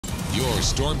Your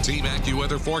Storm Team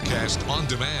AccuWeather forecast on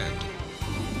demand.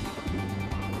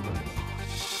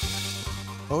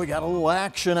 Well, we got a little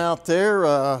action out there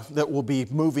that will be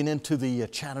moving into the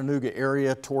Chattanooga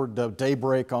area toward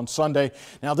daybreak on Sunday.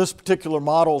 Now, this particular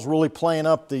model is really playing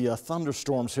up the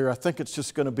thunderstorms here. I think it's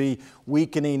just going to be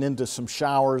weakening into some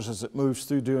showers as it moves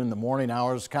through during the morning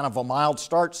hours. Kind of a mild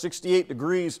start, 68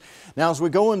 degrees. Now, as we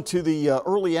go into the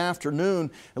early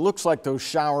afternoon, it looks like those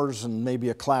showers and maybe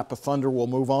a clap of thunder will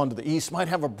move on to the east. Might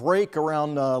have a break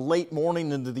around late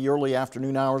morning into the early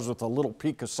afternoon hours with a little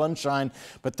peak of sunshine.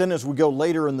 But then as we go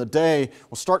later in the day,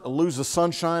 we'll start to lose the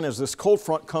sunshine as this cold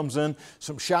front comes in.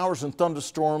 Some showers and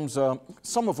thunderstorms,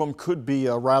 some of them could be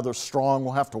rather strong.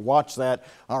 We'll have to watch that.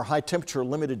 Our high temperature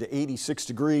limited to 86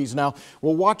 degrees. Now,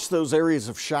 we'll watch those areas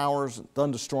of showers and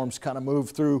thunderstorms kind of move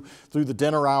through the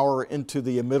dinner hour into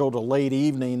the middle to late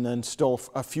evening, and still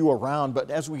a few around.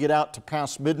 But as we get out to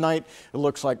past midnight, it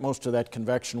looks like most of that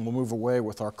convection will move away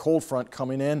with our cold front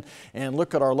coming in. And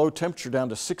look at our low temperature down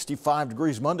to 65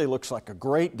 degrees. Monday looks like a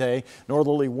great day.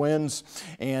 Northerly winds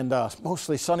and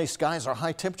mostly sunny skies. Our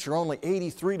high temperature only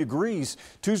 83 degrees.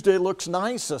 Tuesday looks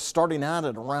nice, starting out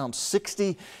at around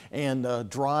 60, and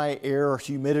dry air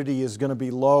humidity is going to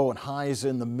be low and highs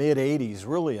in the mid 80s.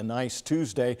 Really a nice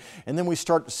Tuesday. And then we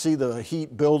start to see the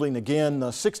heat building again.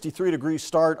 63 degree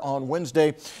start on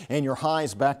Wednesday, and your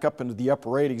highs back up into the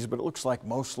upper 80s, but it looks like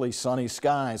mostly sunny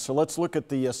skies. So let's look at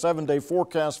the 7-day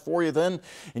forecast for you then,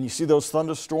 and you see those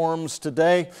thunderstorms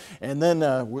today, and then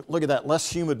look at that less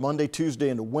humid Monday, Tuesday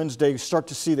into Wednesday. Start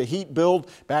to see the heat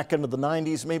build back into the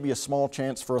 90s, maybe a small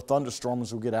chance for a thunderstorm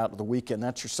as we get out of the weekend.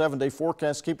 That's your 7-day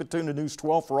forecast. Keep it tuned to News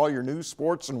 12 for all your news,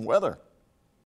 sports, and weather.